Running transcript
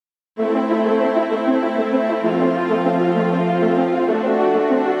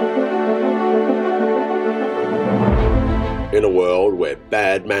In a world where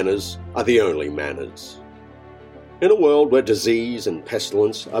bad manners are the only manners. In a world where disease and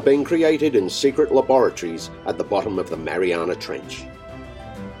pestilence are being created in secret laboratories at the bottom of the Mariana Trench.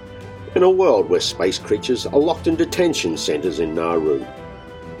 In a world where space creatures are locked in detention centres in Nauru.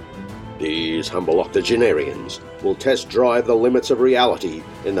 These humble octogenarians will test drive the limits of reality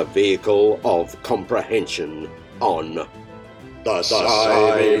in the vehicle of comprehension on the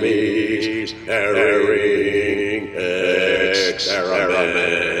Siamese Herring Experiment.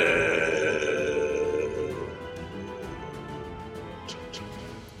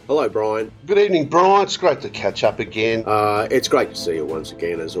 Hello, Brian. Good evening, Brian. It's great to catch up again. It's great to see you once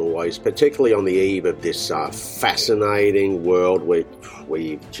again, as always, particularly on the eve of this fascinating world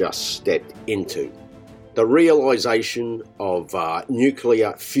we've just stepped into. The realisation of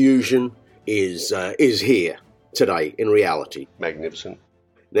nuclear fusion is here today in reality. Magnificent.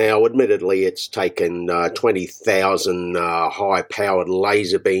 Now, admittedly, it's taken 20,000 high-powered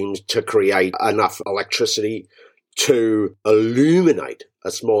laser beams to create enough electricity to illuminate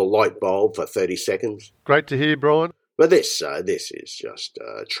a small light bulb for 30 seconds. Great to hear, Brian. But this is just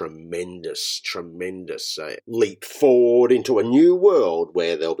a tremendous leap forward into a new world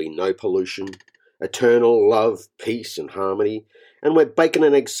where there'll be no pollution, eternal love, peace and harmony, and where bacon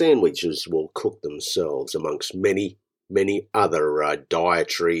and egg sandwiches will cook themselves amongst many other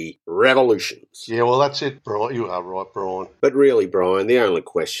dietary revolutions. Yeah, well, that's it, Brian. You are right, Brian. But really, Brian, the only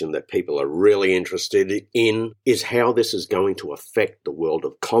question that people are really interested in is how this is going to affect the world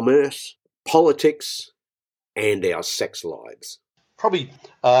of commerce, politics, and our sex lives. Probably,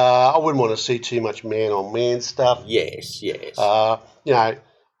 I wouldn't want to see too much man-on-man stuff. Yes. I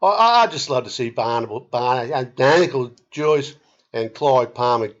just love to see Barnacle, Joyce and Clyde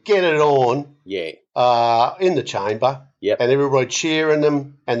Palmer get it on. Yeah. In the chamber, yep. And everybody cheering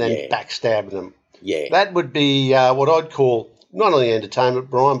them and then backstabbing them. Yeah. That would be what I'd call not only entertainment,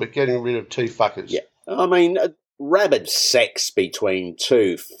 Brian, but getting rid of two fuckers. Yeah. I mean, rabid sex between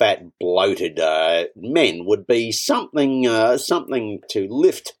two fat, bloated men would be something to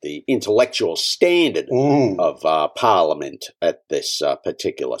lift the intellectual standard of Parliament at this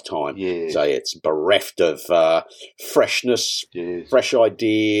particular time. Yeah. So it's bereft of freshness, fresh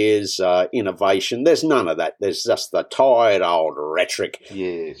ideas, innovation. There's none of that. There's just the tired old rhetoric,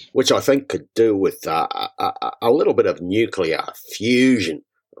 which I think could do with a little bit of nuclear fusion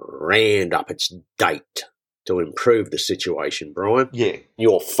rammed up its date to improve the situation, Brian. Yeah.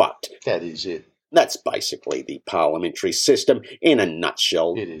 You're fucked. That is it. That's basically the parliamentary system in a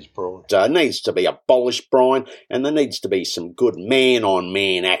nutshell. It is, Brian. It needs to be abolished, Brian, and there needs to be some good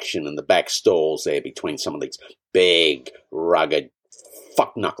man-on-man action in the back stalls there between some of these big, rugged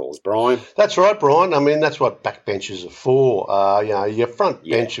fuck knuckles, Brian. That's right, Brian. I mean, that's what backbenchers are for. Your front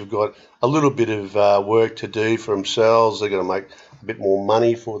bench have got a little bit of work to do for themselves. They've got to make a bit more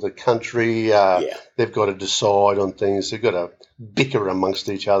money for the country. They've got to decide on things. They've got to bicker amongst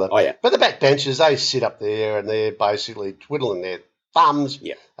each other. Oh, yeah. But the backbenchers, they sit up there and they're basically twiddling their thumbs.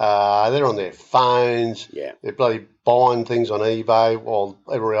 Yeah. They're on their phones. Yeah. They're bloody buying things on eBay while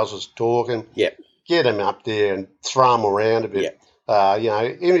everyone else is talking. Yeah. Get them up there and throw them around a bit. Yeah.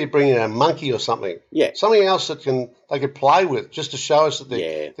 Even if you bring in a monkey or something, something else that they could play with, just to show us that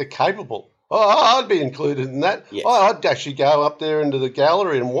they're capable. Oh, I'd be included in that. Yes. I'd actually go up there into the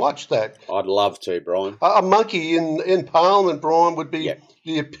gallery and watch that. I'd love to, Brian. A monkey in Parliament, Brian, would be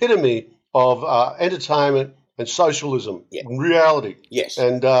the epitome of entertainment and socialism in reality. Yes.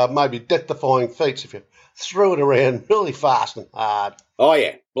 And maybe death-defying feats if you threw it around really fast and hard. Oh,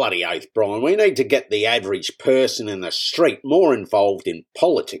 yeah. Bloody oath, Brian. We need to get the average person in the street more involved in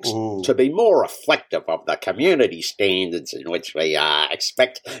politics to be more reflective of the community standards in which we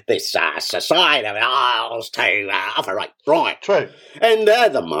expect this society of ours to operate. Right. True. And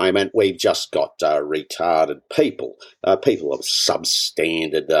at the moment, we've just got retarded people of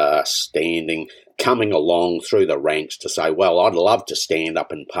substandard standing, coming along through the ranks to say, well, I'd love to stand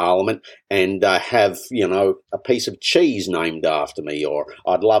up in Parliament and have, a piece of cheese named after me, or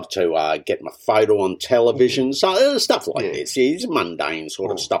I'd love to get my photo on television. So stuff like this. It's mundane sort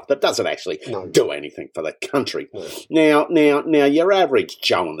of stuff that doesn't actually do anything for the country. No. Now, your average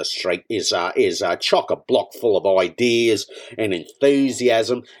Joe on the street is chock-a-block full of ideas and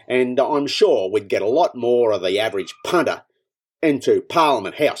enthusiasm, and I'm sure we'd get a lot more of the average punter into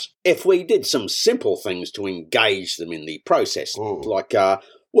Parliament House if we did some simple things to engage them in the process. Like,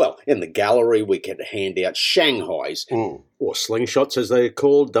 in the gallery we could hand out Shanghais or slingshots as they're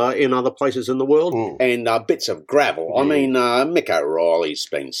called in other places in the world, and bits of gravel. I mean, Mick O'Reilly's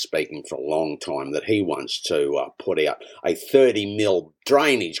been speaking for a long time that he wants to put out a 30mm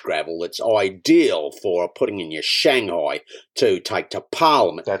drainage gravel that's ideal for putting in your Shanghai to take to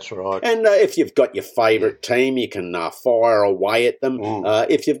Parliament. That's right. And if you've got your favourite team, you can fire away at them.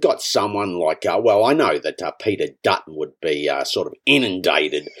 If you've got someone like, I know that Peter Dutton would be sort of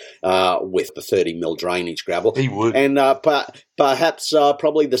inundated with the 30mm drainage gravel. He would. And perhaps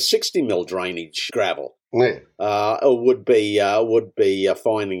probably the 60mm drainage gravel. Yeah. Would be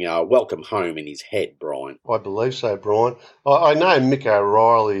finding a welcome home in his head, Brian. I believe so, Brian. I know Mick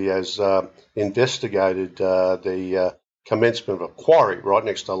O'Reilly has investigated the commencement of a quarry right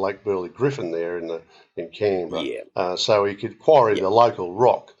next to Lake Burley Griffin there in Canberra. Yeah. So he could quarry the local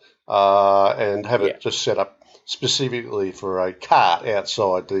rock and have it just set up specifically for a cart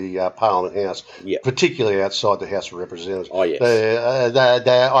outside the Parliament House, particularly outside the House of Representatives. Oh, yes.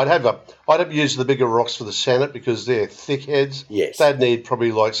 I'd have used the bigger rocks for the Senate because they're thick heads. Yes. They'd need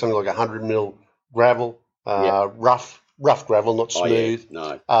probably like something like 100mm gravel, rough gravel, not smooth.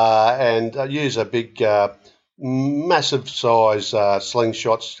 No. And use a big, massive size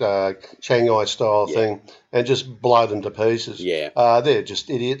slingshots, Shanghai style thing, and just blow them to pieces. Yeah. They're just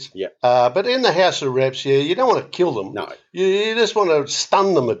idiots. Yeah. But in the House of Reps, you don't want to kill them. No. You just want to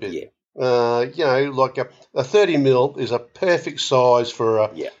stun them a bit. Yeah. Like a 30mm is a perfect size for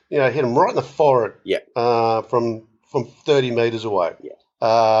hit them right in the forehead. Yeah. From 30 metres away.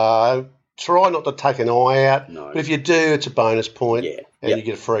 Yeah. Try not to take an eye out. No. But if you do, it's a bonus point. Yeah. And you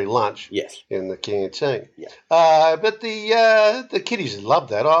get a free lunch. Yes. In the canteen. Yeah. But the kiddies love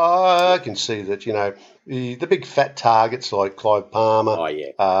that. I can see that, the big fat targets like Clive Palmer. Oh,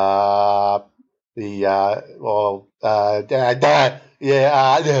 yeah.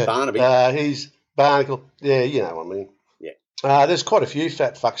 Barnaby. He's Barnacle. Yeah, you know what I mean. Yeah. There's quite a few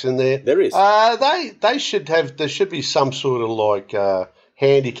fat fucks in there. There is. There should be some sort of like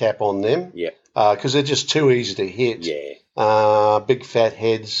handicap on them. Yeah. Because they're just too easy to hit. Yeah. Big fat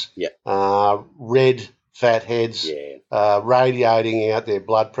heads. Yeah. Red fat heads. Yeah. Radiating out their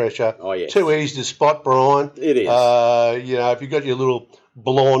blood pressure. Oh, yes. Too easy to spot, Brian. It is. If you've got your little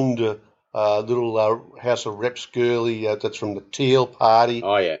blonde little House of Reps girly that's from the Teal Party.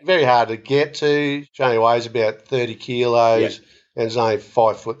 Oh, yeah. Very hard to get to. She only weighs about 30 kilos and is only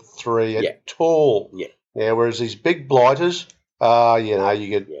 5'3" tall. Yeah. Now, whereas these big blighters,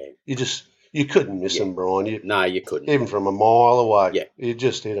 you couldn't miss them, Brian. No, you couldn't. Even from a mile away. Yeah. You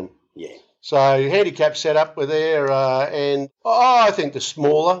just hit them. Yeah. So handicap setup with there, and I think the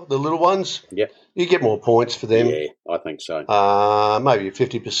smaller, the little ones, you get more points for them. Yeah, I think so. Maybe a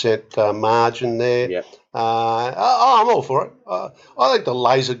 50% margin there. Yeah. I'm all for it. I think the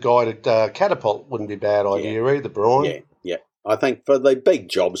laser-guided catapult wouldn't be a bad idea either, Brian. Yeah, yeah. I think for the big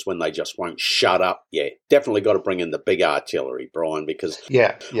jobs when they just won't shut up, definitely got to bring in the big artillery, Brian, because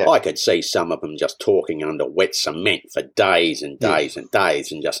I could see some of them just talking under wet cement for days and days and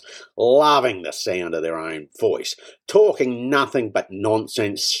days and just loving the sound of their own voice, talking nothing but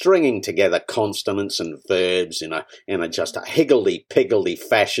nonsense, stringing together consonants and verbs in a just a higgledy-piggledy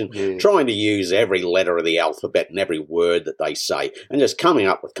fashion, trying to use every letter of the alphabet and every word that they say, and just coming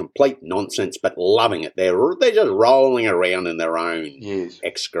up with complete nonsense but loving it. They're just rolling around in their own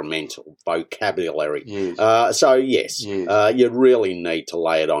excremental vocabulary. You really need to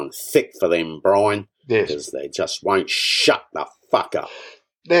lay it on thick for them, Brian, because they just won't shut the fuck up.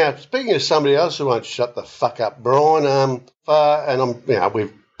 Now, speaking of somebody else who won't shut the fuck up, Brian,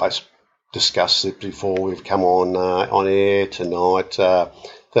 we've both discussed it before we've come on air tonight,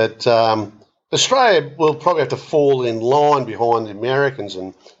 that Australia will probably have to fall in line behind the Americans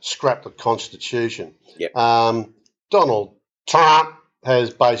and scrap the Constitution. Donald Trump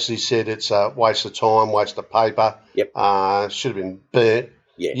has basically said it's a waste of time, waste of paper. Should have been burnt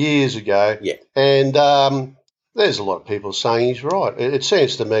years ago. And there's a lot of people saying he's right. It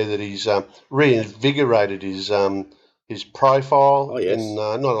seems to me that he's reinvigorated his profile in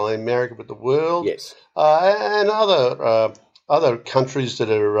not only America but the world. And other countries that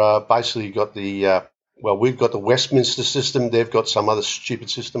are basically got the we've got the Westminster system. They've got some other stupid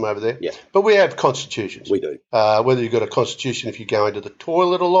system over there. But we have constitutions. We do. Whether you've got a constitution if you go into the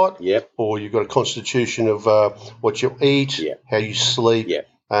toilet a lot, or you've got a constitution of what you eat, how you sleep,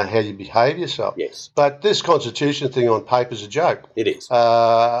 how you behave yourself. But this constitution thing on paper is a joke. It is.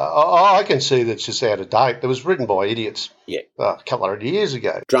 I can see that it's just out of date. It was written by idiots a couple of years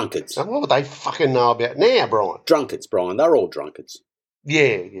ago. Drunkards. And what would they fucking know about now, Brian? Drunkards, Brian. They're all drunkards.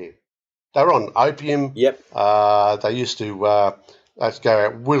 Yeah. They were on opium. They used to Let's go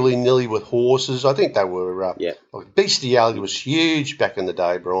out willy-nilly with horses. I think they were... bestiality was huge back in the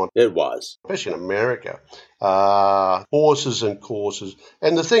day, Brian. It was. Especially in America. Horses and courses.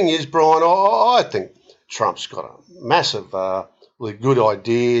 And the thing is, Brian, I think Trump's got a massive, really good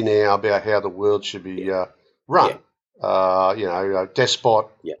idea now about how the world should be run. Despot,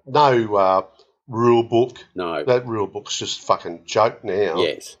 no rule book. No. That rule book's just fucking joke now.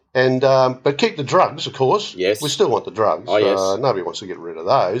 Yes. And but keep the drugs, of course. Yes. We still want the drugs. Oh, yes. Nobody wants to get rid of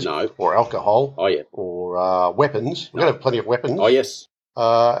those. No. Or alcohol. Oh, yeah. Or weapons. We're going to have plenty of weapons. Oh, yes.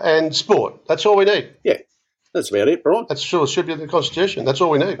 And sport. That's all we need. Yeah. That's about it, Brian. That should be in the Constitution. That's all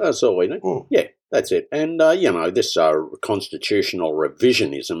we need. That's all we need. Yeah, that's it. And, this constitutional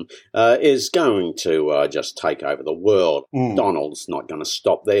revisionism is going to just take over the world. Donald's not going to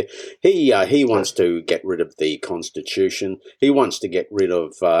stop there. He wants to get rid of the Constitution. He wants to get rid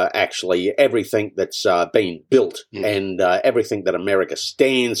of actually everything that's been built and everything that America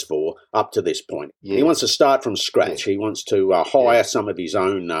stands for up to this point. Yeah. He wants to start from scratch. He wants to hire some of his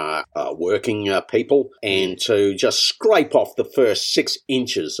own working people and to just scrape off the first 6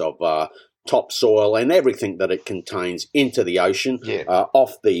 inches of topsoil and everything that it contains into the ocean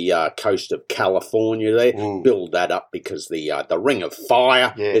off the coast of California there. Build that up because the ring of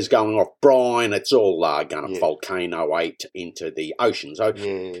fire is going off, Brian. It's all going to volcanoate into the ocean. So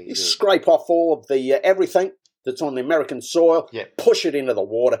you scrape off all of the everything that's on the American soil, push it into the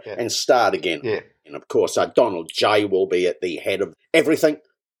water and start again. And, of course, Donald J. will be at the head of everything.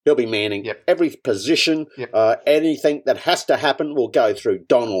 He'll be manning every position. Anything that has to happen will go through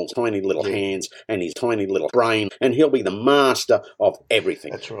Donald's tiny little hands and his tiny little brain, and he'll be the master of everything.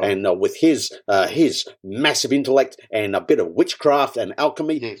 That's right. And with his massive intellect and a bit of witchcraft and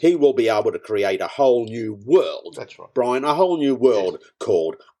alchemy, he will be able to create a whole new world. That's right. Brian, a whole new world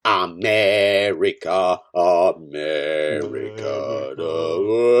called America, America,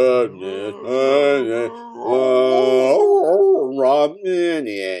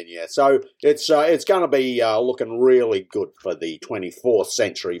 So it's going to be looking really good for the 24th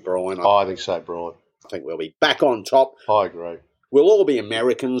century, Brian. I think so, Brian. I think we'll be back on top. I agree. We'll all be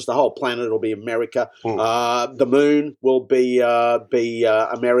Americans. The whole planet will be America. The moon will be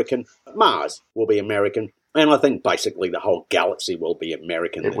American. Mars will be American. And I think basically the whole galaxy will be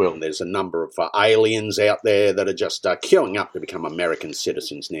American. It will. And there's a number of aliens out there that are just queuing up to become American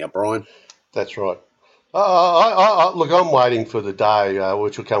citizens now, Brian. That's right. Look, I'm waiting for the day,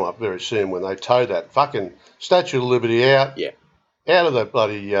 which will come up very soon, when they tow that fucking Statue of Liberty out of the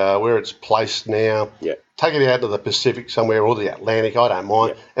bloody, where it's placed now. Yeah. Take it out to the Pacific somewhere or the Atlantic, I don't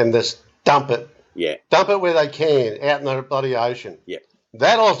mind, and just dump it. Yeah. Dump it where they can, out in the bloody ocean. Yeah.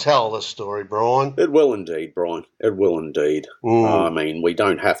 That'll tell the story, Brian. It will indeed, Brian. It will indeed. I mean, we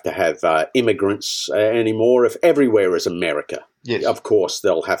don't have to have immigrants anymore if everywhere is America. Yes. Of course,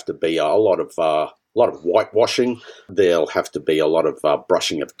 there'll have to be a lot of whitewashing. There'll have to be a lot of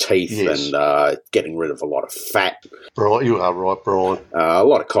brushing of teeth and getting rid of a lot of fat. Brian, you are right, Brian. A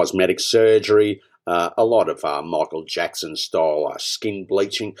lot of cosmetic surgery. A lot of Michael Jackson-style skin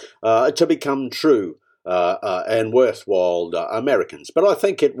bleaching to become true and worthwhile Americans. But I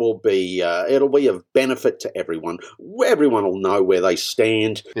think it'll be of benefit to everyone. Everyone will know where they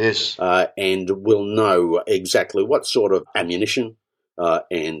stand. Yes. And will know exactly what sort of ammunition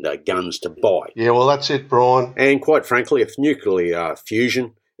and guns to buy. Yeah, well, that's it, Brian. And quite frankly, if nuclear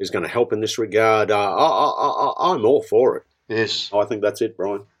fusion is going to help in this regard, I'm all for it. Yes. I think that's it,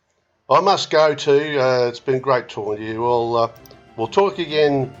 Brian. I must go too. It's been great talking to you. We'll talk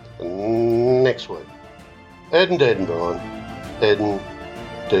again next week. Eden, Brian. Eden.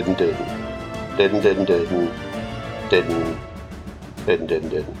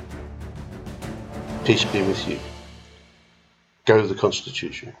 Peace be with you. Go to the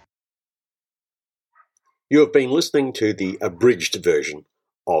Constitution. You have been listening to the abridged version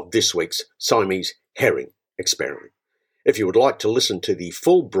of this week's Siamese herring experiment. If you would like to listen to the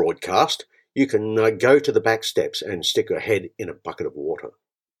full broadcast, you can go to the back steps and stick your head in a bucket of water.